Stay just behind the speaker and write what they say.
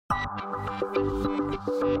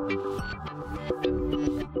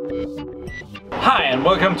Hi and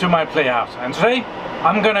welcome to my Playhouse, and today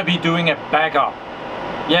I'm gonna be doing a backup.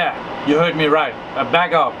 Yeah, you heard me right, a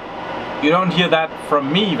backup. You don't hear that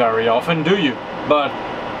from me very often, do you? But,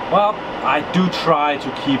 well, I do try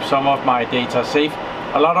to keep some of my data safe.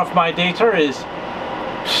 A lot of my data is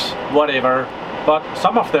whatever, but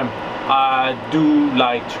some of them I do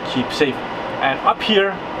like to keep safe. And up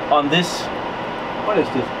here on this, what is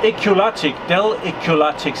this? Equallogic, DELL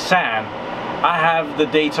Equallogic SAN. I have the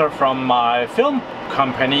data from my film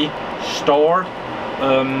company stored,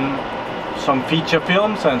 some feature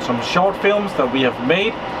films and some short films that we have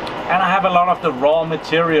made, and I have a lot of the raw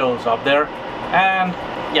materials up there. And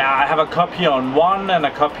yeah, I have a copy on one and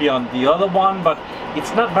a copy on the other one, but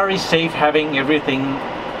it's not very safe having everything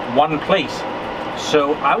one place.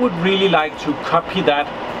 So I would really like to copy that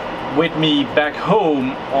with me back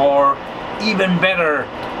home, or even better,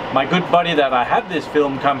 my good buddy that I had this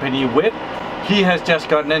film company with, he has just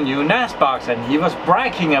gotten a new NAS box, and he was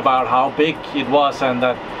bragging about how big it was and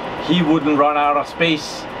that he wouldn't run out of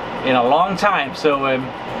space in a long time. So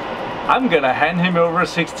I'm gonna hand him over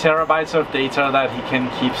 6 terabytes of data that he can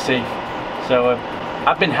keep safe. So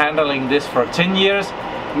I've been handling this for 10 years.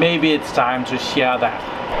 Maybe it's time to share that.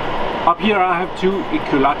 Up here I have 2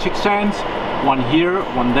 Equallogic SANs, one here,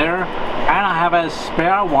 one there, and I have a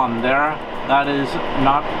spare one there that is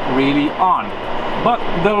not really on, but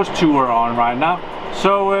those 2 are on right now.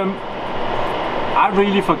 So I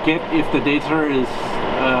really forget if the data is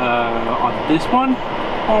on this one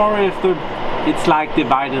or if it's like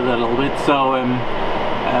divided a little bit. So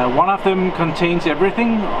one of them contains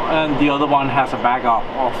everything and the other one has a backup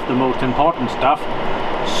of the most important stuff.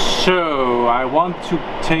 So I want to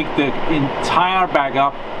take the entire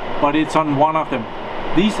backup, but it's on one of them.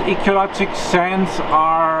 These Equallogic SANs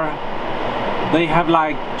they have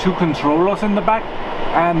like 2 controllers in the back,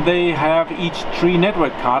 and they have each 3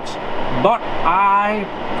 network cards, but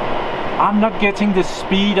I'm not getting the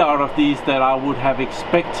speed out of these that I would have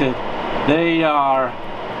expected. They are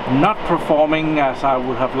not performing as I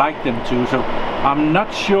would have liked them to, so I'm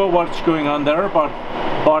not sure what's going on there, but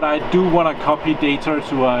I do want to copy data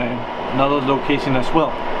to another location as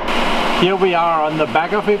well. Here we are on the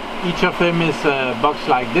back of it. Each of them is a box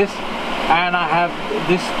like this, and I have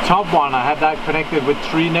this top one, I have that connected with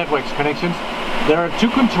 3 networks connections. There are 2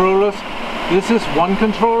 controllers. This is one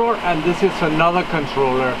controller and this is another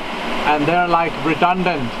controller, and they're like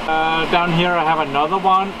redundant. Down here I have another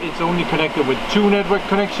one. It's only connected with 2 network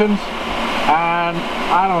connections, and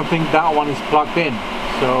I don't think that one is plugged in.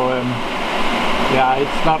 So yeah,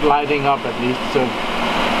 it's not lighting up at least. So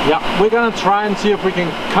yeah, we're gonna try and see if we can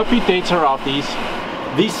copy data of these.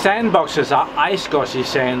 These sandboxes are iSCSI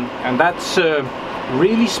SAN, and that's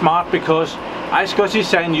really smart because iSCSI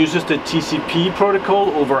SAN uses the TCP protocol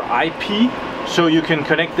over IP, so you can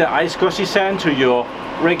connect the iSCSI SAN to your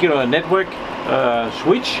regular network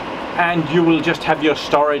switch, and you will just have your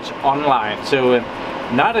storage online. So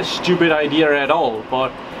not a stupid idea at all,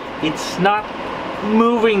 but it's not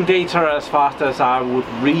moving data as fast as I would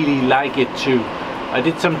really like it to. I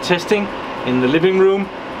did some testing in the living room,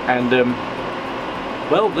 and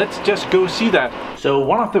well, let's just go see that. So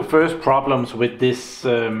one of the first problems with this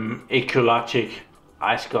Equallogic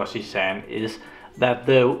iSCSI SAN is that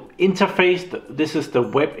the interface, this is the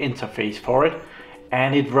web interface for it,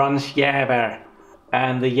 and it runs Java.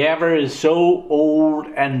 And the Java is so old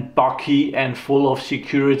and buggy and full of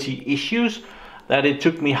security issues that it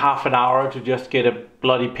took me half an hour to just get a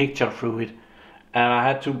bloody picture through it. And I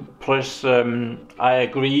had to press, I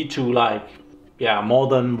agree to like, yeah, more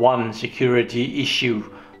than one security issue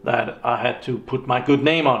that I had to put my good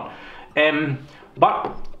name on.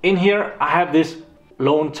 But in here I have this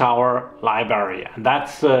Lone Tower library, and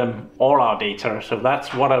that's all our data. So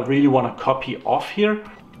that's what I really want to copy off here.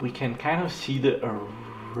 We can kind of see the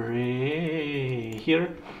array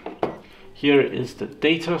here. Here is the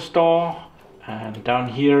data store, and down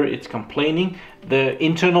here it's complaining. The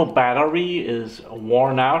internal battery is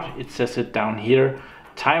worn out. It says it down here.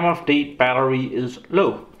 Time of date battery is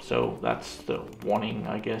low. So that's the warning,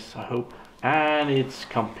 I guess, I hope. And it's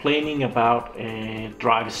complaining about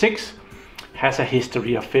drive 6 has a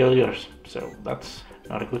history of failures. So that's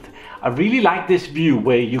not a good thing. I really like this view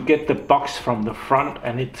where you get the box from the front,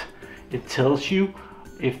 and it tells you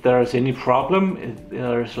if there's any problem.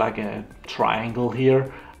 There's like a triangle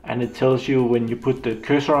here, and it tells you when you put the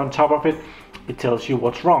cursor on top of it, it tells you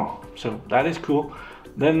what's wrong. So that is cool.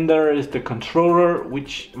 Then there is the controller,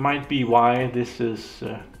 which might be why this is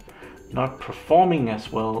not performing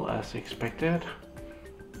as well as expected.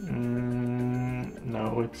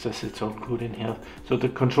 No, it says it's all good in here. So the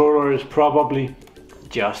controller is probably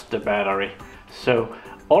just the battery. So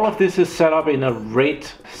all of this is set up in a RAID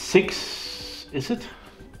 6, is it?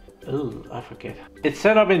 Oh, I forget. It's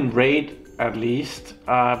set up in RAID at least.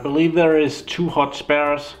 I believe there is 2 hot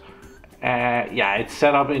spares. Yeah, it's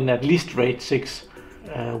set up in at least RAID 6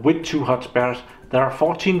 with 2 hot spares. There are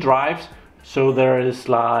 14 drives, so there is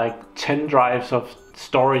like 10 drives of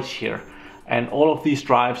storage here. And all of these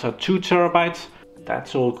drives are 2 terabytes.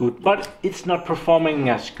 That's all good, but it's not performing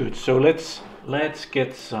as good. So let's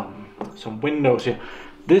get some Windows here.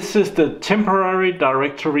 This is the temporary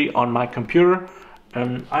directory on my computer.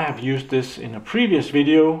 I have used this in a previous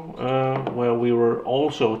video where we were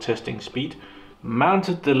also testing speed.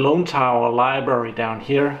 Mounted the Lone Tower library down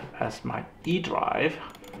here as my E drive.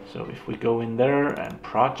 So if we go in there and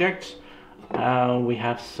projects, we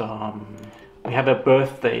have a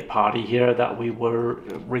birthday party here that we were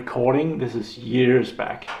recording. This is years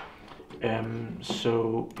back.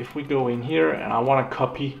 So if we go in here and I want to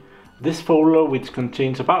copy this folder, which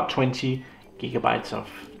contains about 20 gigabytes of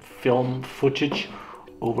film footage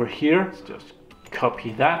over here, let's just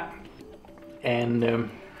copy that, and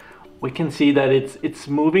we can see that it's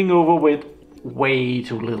moving over with way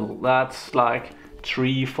too little. That's like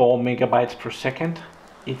 3-4 megabytes per second.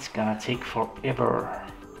 It's gonna take forever.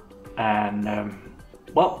 And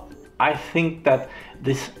well, I think that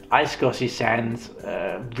this iSCSI SANS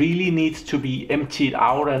really needs to be emptied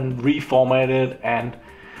out and reformatted and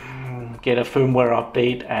get a firmware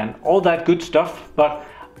update and all that good stuff, but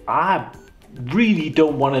I really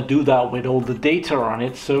don't want to do that with all the data on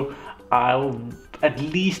it, so I'll at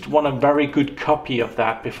least want a very good copy of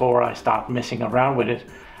that before I start messing around with it.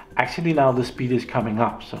 Actually, now the speed is coming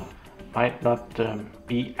up, so might not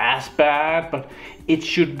be as bad, but it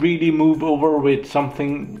should really move over with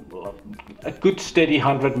something, a good steady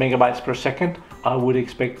 100 megabytes per second. I would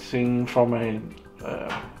expect from a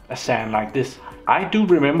SAN like this. I do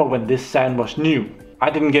remember when this SAN was new. I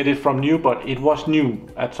didn't get it from new, but it was new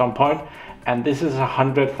at some point, and this is a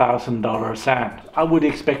 $100,000 SAN. I would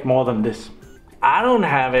expect more than this. I don't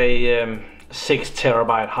have a 6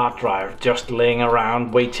 terabyte hard drive just laying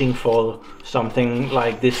around waiting for something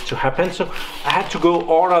like this to happen, so I had to go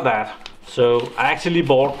order that. So I actually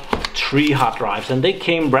bought 3 hard drives, and they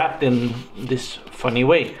came wrapped in this funny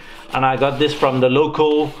way, and I got this from the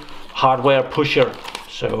local hardware pusher.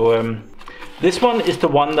 So this one is the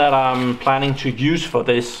one that I'm planning to use for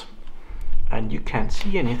this, and you can't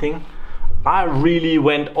see anything. I really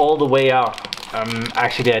went all the way out.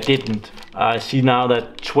 Actually I didn't. I see now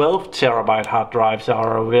that 12 terabyte hard drives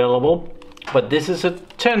are available, but this is a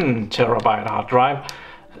 10 terabyte hard drive,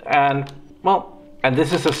 and well, and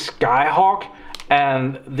this is a SkyHawk,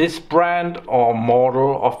 and this brand or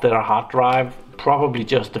model of their hard drive, probably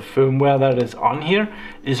just the firmware that is on here,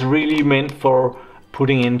 is really meant for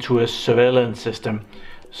putting into a surveillance system.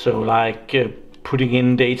 So like putting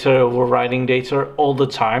in data, overwriting data all the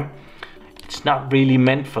time. It's not really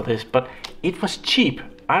meant for this, but it was cheap.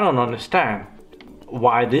 I don't understand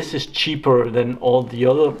why this is cheaper than all the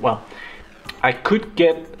other. Well, I could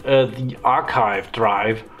get the archive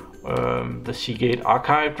drive, the Seagate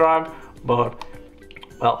archive drive, but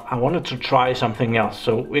well, I wanted to try something else.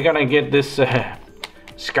 So we're gonna get this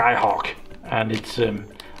SkyHawk, and it's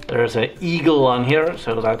there's an eagle on here,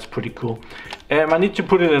 so that's pretty cool. I need to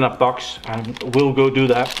put it in a box, and we'll go do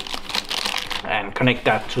that and connect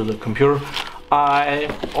that to the computer. I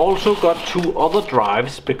also got 2 other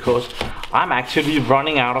drives because I'm actually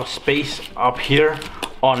running out of space up here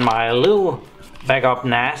on my little backup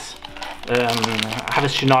NAS. I have a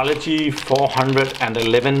Synology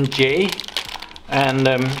 411J, and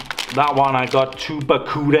that one I got 2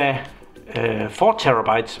 Bakuda 4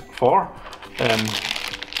 terabytes for.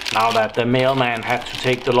 Now that the mailman had to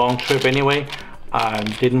take the long trip anyway, I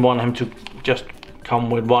didn't want him to just come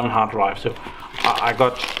with 1 hard drive, so I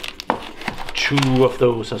got 2 of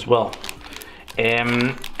those as well.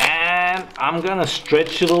 And I'm gonna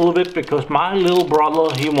stretch it a little bit because my little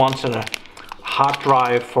brother, he wants a hard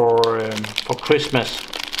drive for Christmas.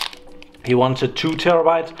 He wants a 2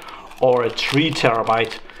 terabyte or a 3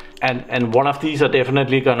 terabyte, and one of these are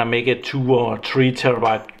definitely gonna make a 2 or 3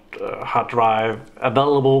 terabyte hard drive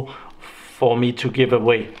available for me to give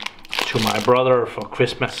away to my brother for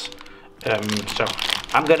Christmas. So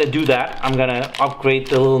I'm gonna do that. I'm gonna upgrade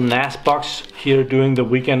the little NAS box here during the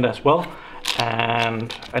weekend as well,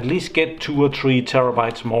 and at least get 2 or 3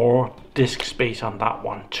 terabytes more disk space on that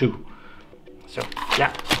one too. So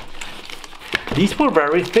yeah, these were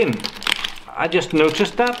very thin. I just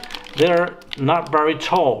noticed that they're not very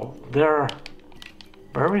tall. They're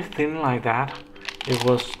very thin like that. It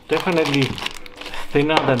was definitely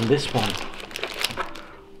thinner than this one.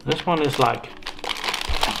 This one is like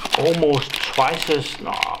almost twice as,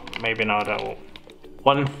 no, maybe not,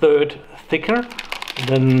 1/3 thicker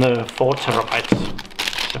than the 4 terabytes.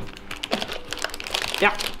 So,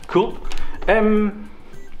 yeah, cool.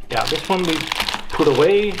 Yeah, this one we put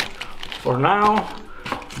away for now.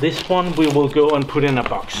 This one we will go and put in a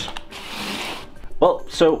box. Well,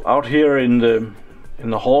 so out here in the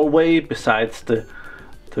hallway, besides the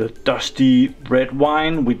dusty red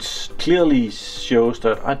wine, which clearly shows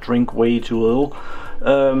that I drink way too little,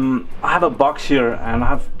 I have a box here, and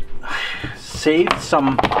I've saved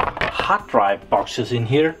some hard drive boxes in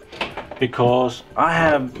here because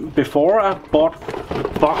before I bought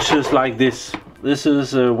boxes like this. This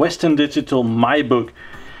is a Western Digital My Book.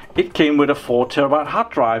 It came with a 4 terabyte hard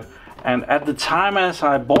drive, and at the time as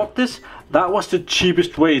I bought this, that was the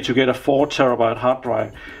cheapest way to get a 4 terabyte hard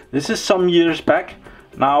drive. This is some years back.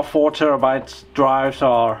 Now 4 terabyte drives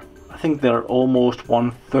are, I think they're almost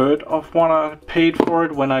 1/3 of what I paid for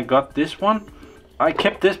it when I got this one. I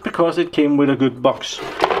kept this because it came with a good box.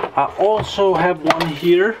 I also have one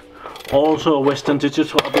here, also a Western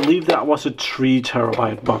Digital. I believe that was a 3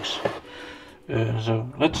 terabyte box. So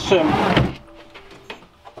let's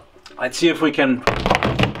see if we can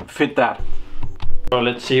fit that. So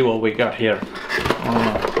let's see what we got here.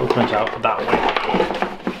 Opens out that way.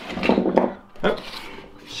 Oh,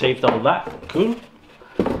 saved all that. Cool.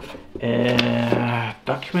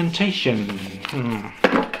 Documentation.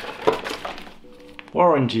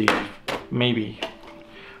 Warranty, maybe.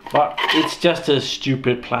 But it's just a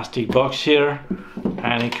stupid plastic box here,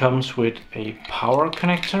 and it comes with a power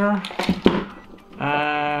connector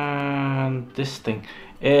and this thing.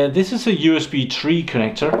 This is a USB 3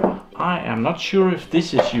 connector. I am not sure if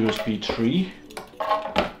this is USB 3.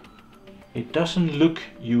 It doesn't look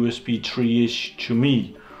USB 3-ish to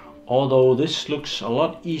me, although this looks a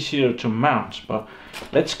lot easier to mount. But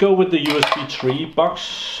let's go with the USB 3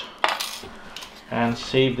 box and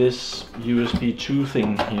save this USB 2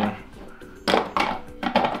 thing here.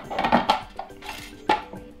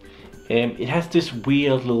 It has this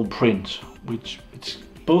weird little print, which it's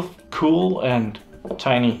both cool and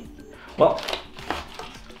tiny. Well,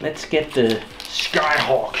 let's get the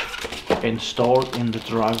SkyHawk installed in the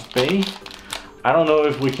drive bay. I don't know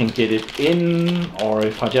if we can get it in or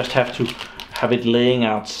if I just have to have it laying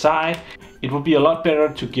outside. It would be a lot better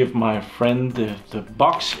to give my friend the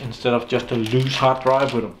box instead of just a loose hard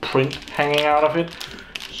drive with a print hanging out of it.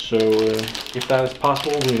 So if that is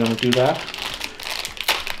possible, we're gonna do that.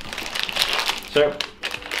 So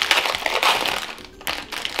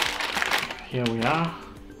here we are.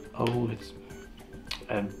 Oh, it's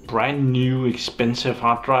a brand new expensive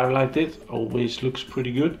hard drive like this. Always looks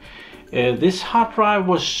pretty good. This hard drive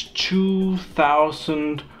was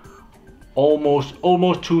 2,000,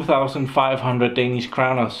 almost 2,500 Danish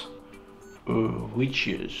kroners, which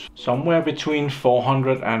is somewhere between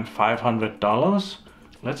 $400 and $500.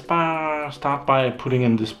 Let's start by putting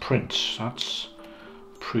in this print. That's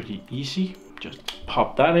pretty easy. Just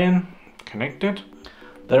pop that in, connect it.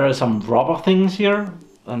 There are some rubber things here,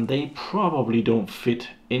 and they probably don't fit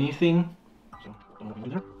anything. So,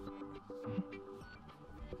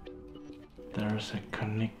 there's a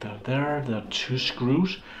connector there. There are 2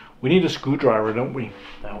 screws. We need a screwdriver, don't we?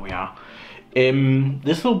 There we are.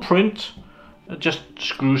 This little print just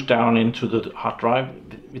screws down into the hard drive.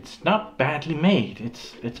 It's not badly made.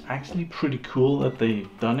 It's actually pretty cool that they've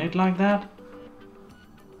done it like that.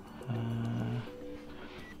 I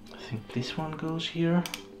think this one goes here.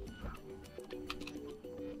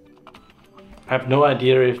 I have no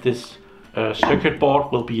idea if this circuit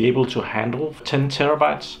board will be able to handle 10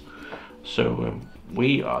 terabytes. So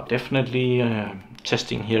we are definitely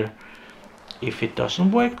testing here. If it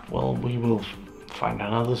doesn't work, well, we will find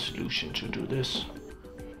another solution to do this.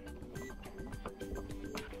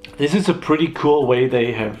 This is a pretty cool way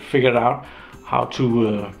they have figured out how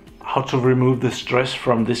to remove the stress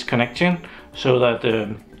from this connection, so that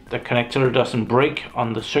the connector doesn't break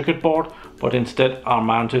on the circuit board, but instead are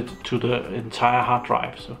mounted to the entire hard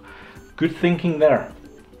drive. So good thinking there.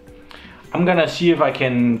 I'm gonna see if I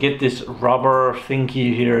can get this rubber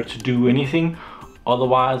thingy here to do anything.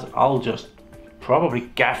 Otherwise, I'll just probably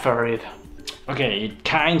gaffer it. Okay, it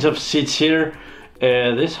kind of sits here.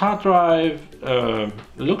 This hard drive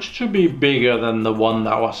looks to be bigger than the one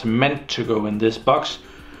that was meant to go in this box.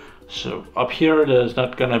 So up here, there's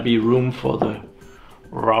not gonna be room for the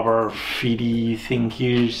rubber feedy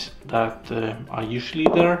thingies that are usually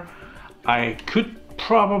there. I could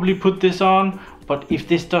probably put this on, but if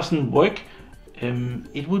this doesn't work,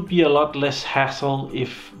 it would be a lot less hassle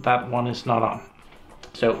if that one is not on.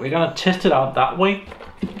 So we're gonna test it out that way.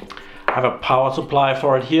 I have a power supply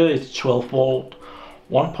for it here. It's 12 volt,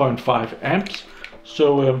 1.5 amps.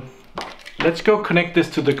 So let's go connect this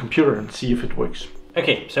to the computer and see if it works.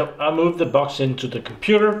 Okay, so I moved the box into the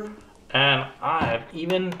computer and I have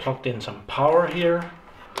even plugged in some power here.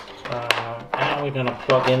 And we're gonna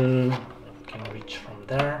plug in, can reach from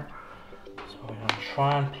there. So we're gonna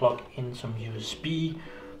try and plug in some USB.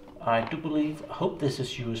 I hope this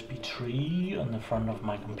is USB 3 on the front of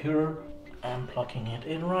my computer. I'm plugging it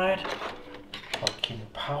in right. Plug in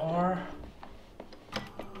power.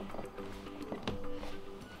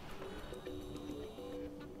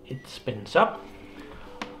 It spins up.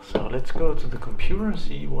 So let's go to the computer and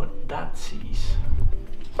see what that sees.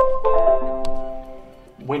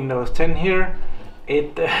 Windows 10 here.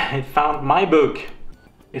 It found my book.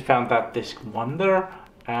 It found that disk 1 there.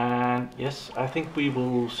 And yes, I think we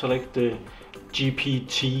will select the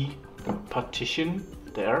GPT partition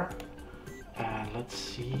there. And let's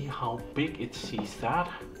see how big it sees that.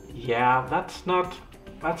 Yeah, that's not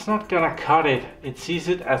gonna cut it. It sees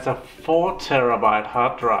it as a 4 terabyte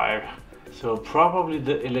hard drive. So probably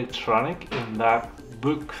the electronic in that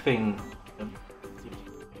book thing.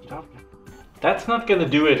 That's not gonna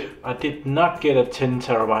do it. I did not get a 10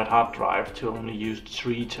 terabyte hard drive to only use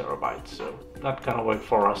 3 terabytes, so not gonna work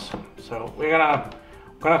for us. So we're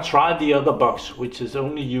gonna try the other box, which is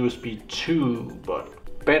only USB 2, but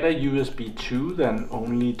better USB 2 than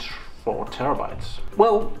only 4 terabytes.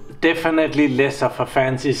 Well, definitely less of a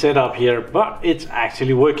fancy setup here, but it's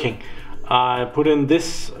actually working. I put in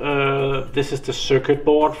this, this is the circuit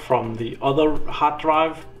board from the other hard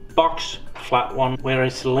drive box, flat one, where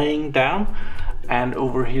it's laying down. And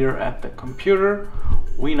over here at the computer,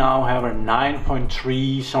 we now have a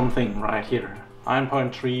 9.3 something right here.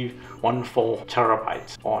 9.314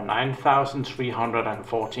 terabytes or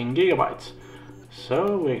 9,314 gigabytes.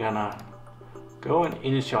 So we're gonna go and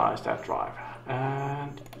initialize that drive.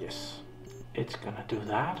 And yes, it's gonna do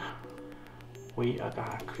that. We are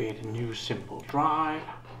gonna create a new simple drive.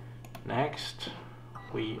 Next,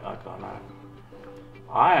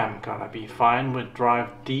 I am gonna be fine with drive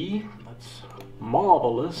D. That's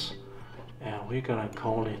marvelous. And we're gonna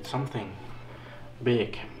call it something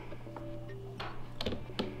big.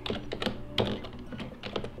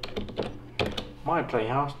 My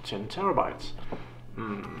Playhouse 10 terabytes.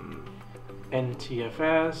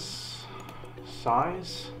 NTFS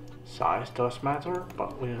size does matter,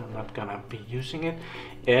 but we're not gonna be using it.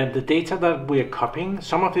 And the data that we're copying,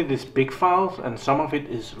 some of it is big files and some of it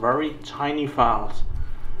is very tiny files.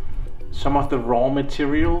 Some of the raw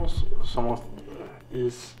materials,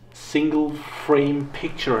 is single frame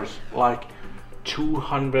pictures, like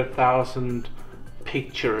 200,000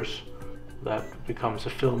 pictures that becomes a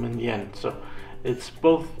film in the end. So it's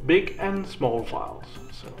both big and small files.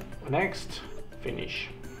 So next, finish.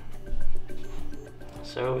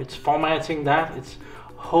 So it's formatting that. It's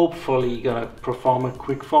hopefully gonna perform a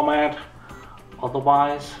quick format.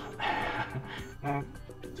 Otherwise,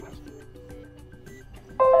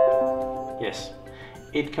 yes,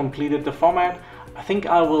 it completed the format. I think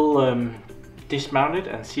I will dismount it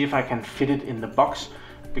and see if I can fit it in the box,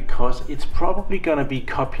 because it's probably gonna be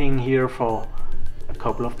copying here for a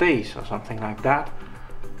couple of days or something like that.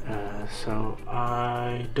 So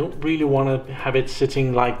I don't really want to have it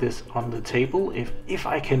sitting like this on the table if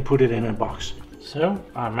I can put it in a box. So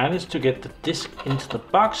I managed to get the disk into the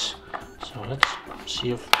box. So let's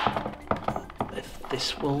see if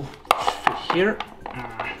this will fit here.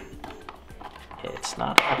 It's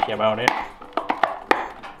not happy about it.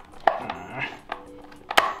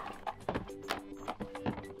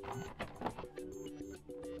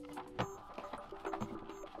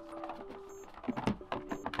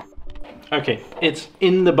 Okay, it's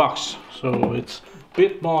in the box, so it's a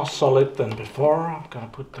bit more solid than before. I'm gonna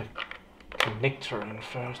put the connector in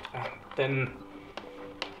first and then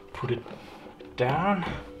put it down,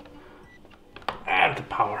 and the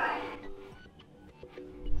power.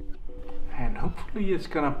 And hopefully it's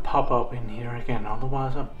gonna pop up in here again,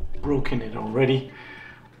 otherwise I've broken it already.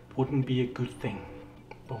 Wouldn't be a good thing.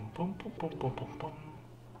 Boom, boom, boom, boom, boom, boom, boom.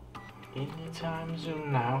 Anytime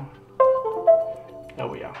soon now. There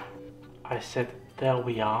we are. I said there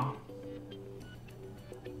we are.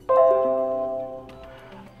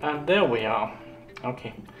 And there we are.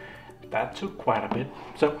 Okay, that took quite a bit.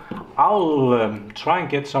 So I'll try and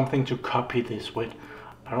get something to copy this with.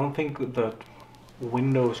 I don't think that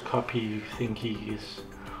Windows copy thingy is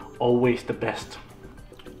always the best.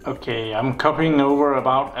 Okay, I'm copying over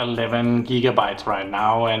about 11 gigabytes right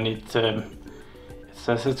now, and it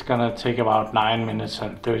says it's gonna take about 9 minutes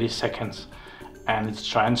and 30 seconds. and it's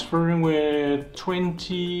transferring with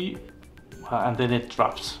 20, and then it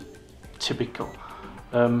drops. Typical.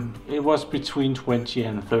 It was between 20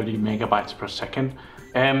 and 30 megabytes per second.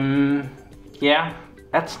 Yeah,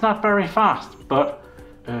 that's not very fast, but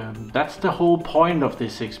that's the whole point of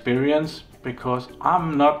this experience, because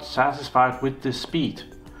I'm not satisfied with the speed.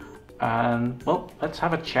 And well, let's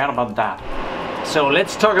have a chat about that. So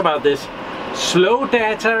let's talk about this. Slow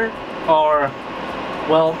data, or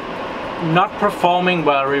well, not performing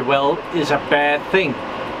very well, is a bad thing,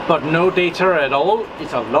 but no data at all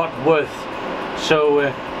is a lot worse.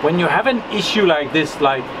 So when you have an issue like this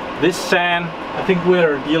SAN, I think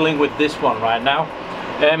we're dealing with this one right now,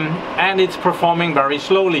 and it's performing very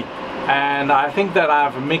slowly, and I think that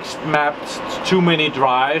I've mixed mapped too many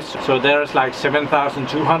drives. So there's like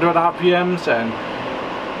 7,200 RPMs and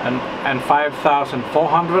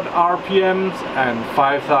 5,400 RPMs and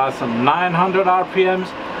 5,900 RPMs,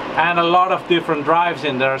 and a lot of different drives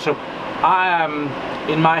in there. So I am,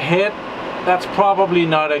 in my head, that's probably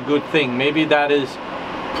not a good thing. Maybe that is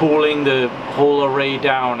pulling the whole array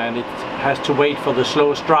down, and it has to wait for the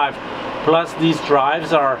slowest drive. Plus these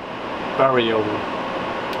drives are very old.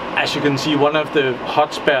 As you can see, one of the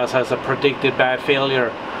hot spares has a predicted bad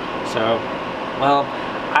failure. So, well,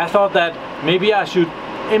 I thought that maybe I should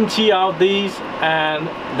empty out these and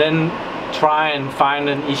then try and find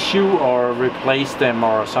an issue or replace them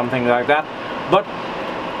or something like that. But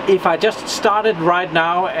if I just started right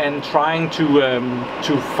now and trying to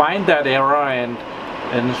find that error and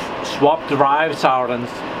swap drives out, and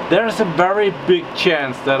there's a very big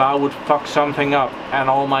chance that I would fuck something up and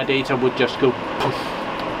all my data would just go poof.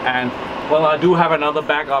 And well, I do have another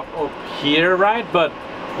backup up here, right? But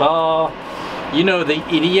well, you know, the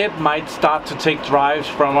idiot might start to take drives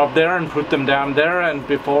from up there and put them down there, and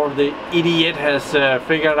before the idiot has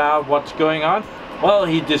figured out what's going on, well,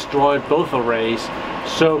 he destroyed both arrays.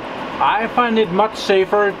 So I find it much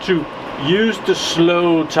safer to use the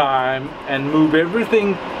slow time and move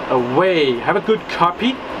everything away, have a good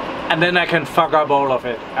copy, and then I can fuck up all of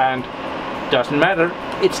it, and doesn't matter,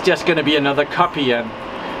 it's just gonna be another copy. And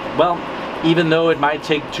well, even though it might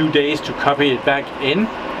take 2 days to copy it back in,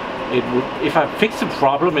 it would, if I fix the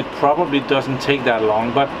problem, it probably doesn't take that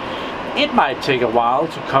long, but it might take a while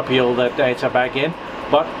to copy all that data back in,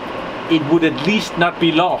 but it would at least not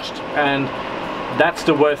be lost, and that's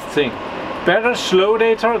the worst thing. Better slow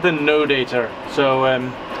data than no data. So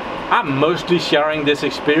I'm mostly sharing this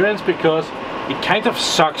experience because it kind of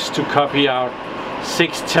sucks to copy out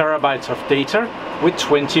 6 terabytes of data with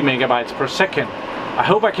 20 megabytes per second. I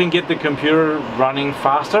hope I can get the computer running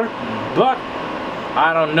faster, but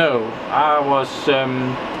I don't know. I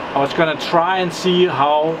was gonna try and see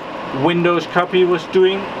how Windows copy was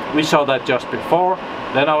doing. We saw that just before.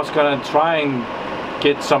 Then I was gonna try and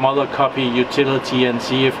get some other copy utility and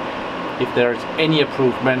see if there's any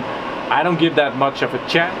improvement. I don't give that much of a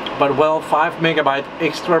chance, but well, 5 megabyte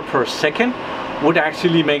extra per second would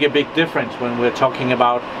actually make a big difference when we're talking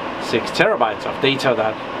about 6 terabytes of data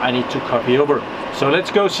that I need to copy over. So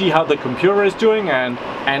let's go see how the computer is doing and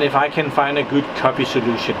if I can find a good copy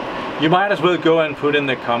solution. You might as well go and put in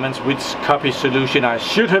the comments which copy solution I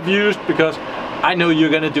should have used, because I know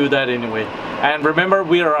you're gonna do that anyway. And remember,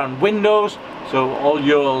 we are on Windows, so all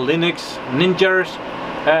your Linux ninjas,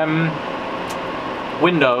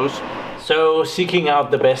 Windows. So seeking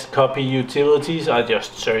out the best copy utilities, I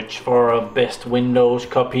just search for a best Windows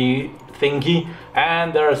copy thingy,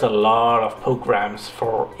 and there's a lot of programs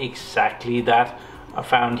for exactly that. I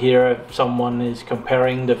found here someone is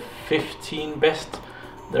comparing the 15 best.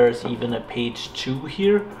 There's even a page 2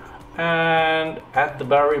 here, and at the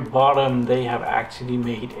very bottom they have actually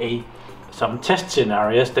made some test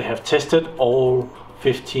scenarios. They have tested all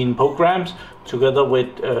 15 programs together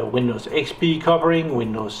with Windows XP covering,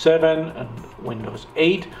 Windows 7 and Windows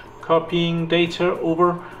 8 copying data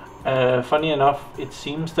over. Funny enough, it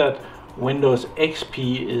seems that Windows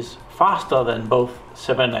XP is faster than both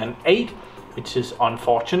 7 and 8, which is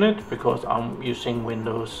unfortunate because I'm using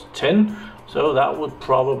Windows 10, so that would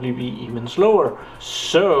probably be even slower.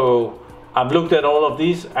 So I've looked at all of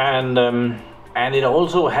these, and it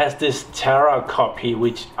also has this Terra copy,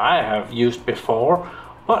 which I have used before,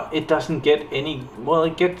 but it doesn't get any, well,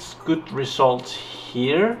 it gets good results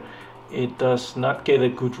here. It does not get a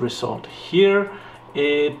good result here.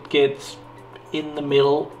 It gets in the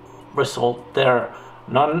middle result there.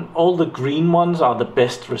 All the green ones are the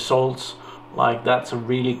best results, like that's a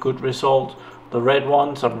really good result. The red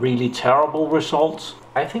ones are really terrible results.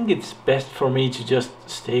 I think it's best for me to just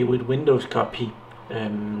stay with Windows copy.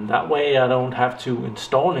 That way I don't have to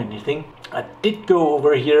install anything. I did go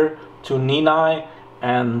over here to Ninai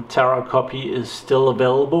and Tera copy is still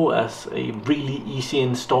available as a really easy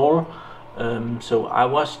install. So I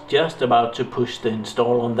was just about to push the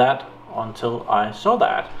install on that until I saw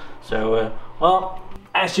that. So well,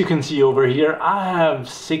 as you can see over here, I have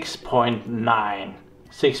 6.09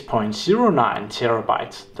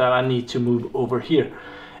 terabytes that I need to move over here.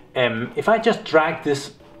 If I just drag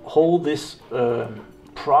this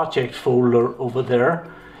project folder over there,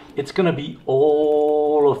 it's gonna be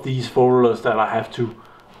all of these folders that I have to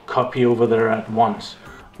copy over there at once.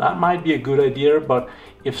 That might be a good idea, but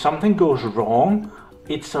if something goes wrong,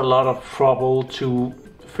 it's a lot of trouble to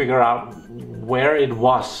figure out where it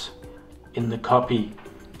was in the copy.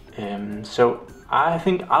 So I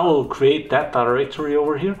think I will create that directory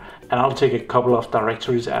over here, and I'll take a couple of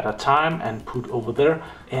directories at a time and put over there,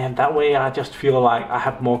 and that way I just feel like I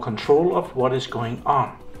have more control of what is going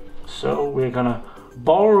on. So we're gonna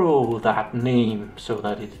borrow that name so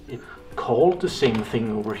that it called the same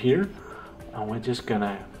thing over here, and we're just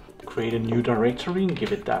gonna create a new directory and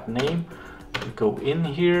give it that name. Go in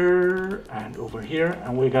here and over here,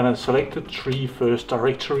 and we're gonna select the 3 first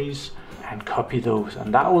directories and copy those,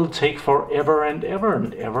 and that will take forever and ever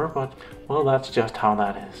and ever, but well, that's just how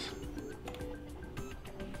that is.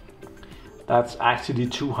 That's actually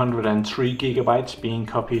 203 gigabytes being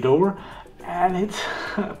copied over, and it's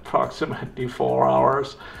approximately 4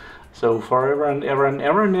 hours. So forever and ever and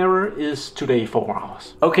ever and ever is today 4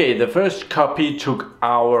 hours. Okay, the first copy took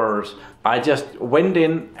hours. I just went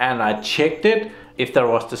in and I checked it if there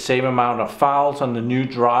was the same amount of files on the new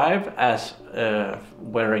drive as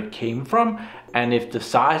where it came from, and if the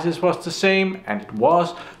sizes was the same, and it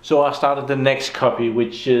was. So I started the next copy,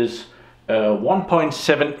 which is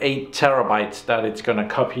 1.78 terabytes that it's gonna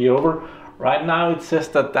copy over. Right now it says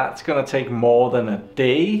that that's gonna take more than a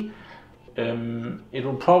day. It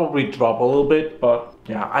will probably drop a little bit, but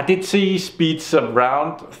yeah, I did see speeds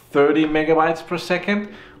around 30 megabytes per second,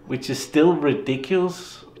 which is still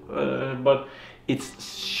ridiculous, but it's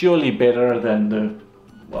surely better than the,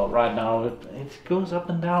 well, right now it goes up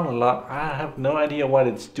and down a lot. I have no idea what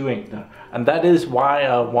it's doing there. And that is why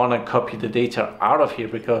I want to copy the data out of here,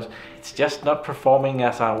 because it's just not performing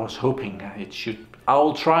as I was hoping it should.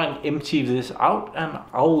 I'll try and empty this out and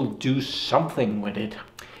I'll do something with it.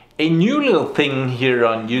 A new little thing here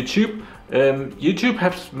on YouTube. YouTube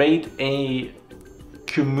has made a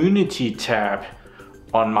community tab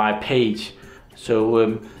on my page.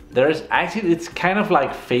 So there's actually, it's kind of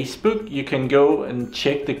like Facebook. You can go and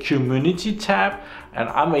check the community tab, and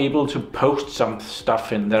I'm able to post some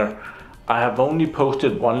stuff in there. I have only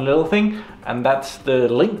posted one little thing, and that's the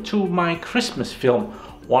link to my Christmas film.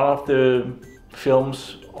 One of the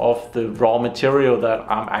films of the raw material that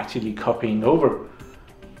I'm actually copying over.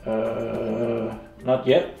 Not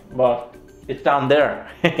yet, but it's down there.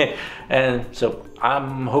 And so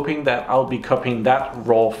I'm hoping that I'll be copying that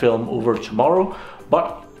raw film over tomorrow.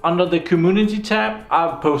 But under the community tab,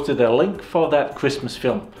 I've posted a link for that Christmas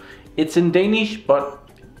film. It's in Danish, but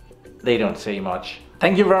they don't say much.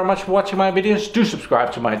 Thank you very much for watching my videos. Do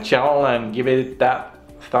subscribe to my channel and give it that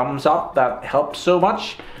thumbs up. That helps so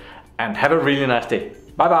much. And have a really nice day.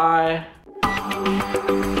 Bye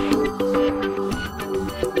bye.